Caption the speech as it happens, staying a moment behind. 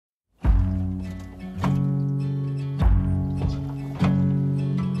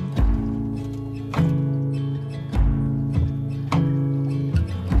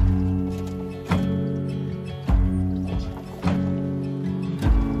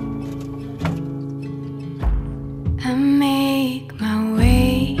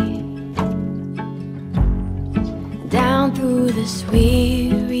this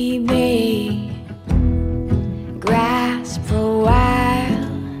weary bay, grasp for a while.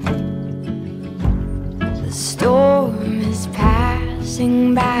 The storm is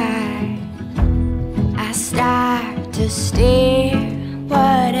passing by. I start to stare.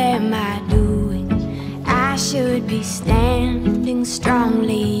 What am I doing? I should be standing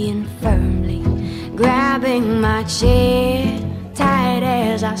strongly and firmly, grabbing my chair tight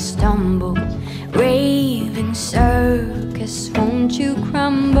as I stumble. Raving circus, won't you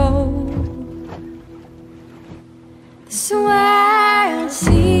crumble? This wild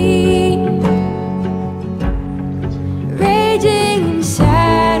sea raging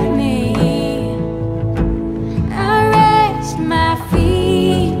inside of me. I rest my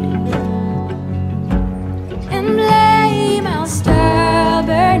feet and blame our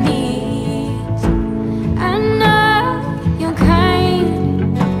stubborn knees. I know you're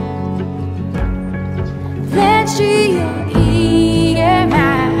kind, let's see your eager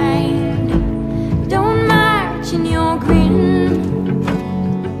mind. Don't march in your grin,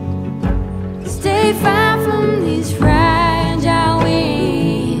 stay far from these fragile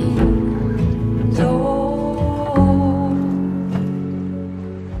wings. Oh,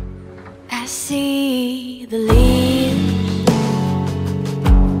 I see the leaves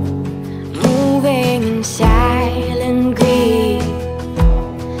moving in silent grief.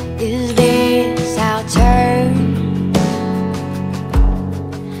 Is this our turn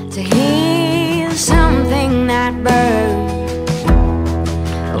to heal something that burns?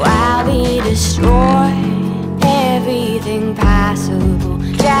 While we destroy everything possible,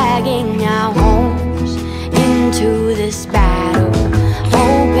 dragging our homes into this battle,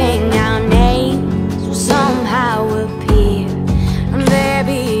 hoping our names will somehow appear, and there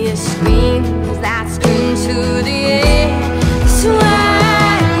be a scream that's into the air. This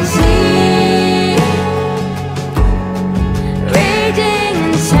wild sea raging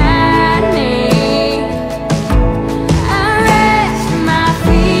inside me. I rest my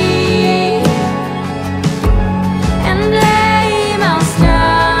feet and blame our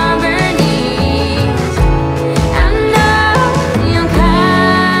stubborn knees. I know you're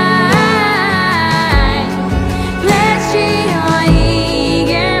kind, let's see your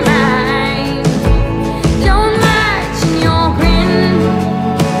eager mind. Don't march in your grin,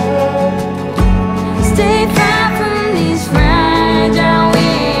 stay far from these fragile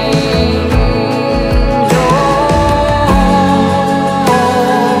wings.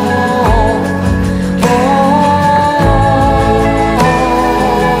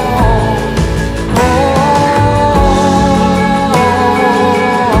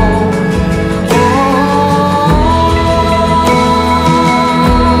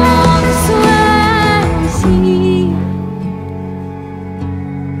 This wild sea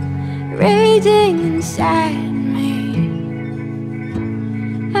raging inside me.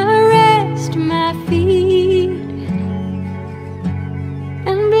 I rest my feet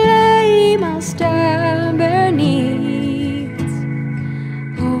and blame our stars.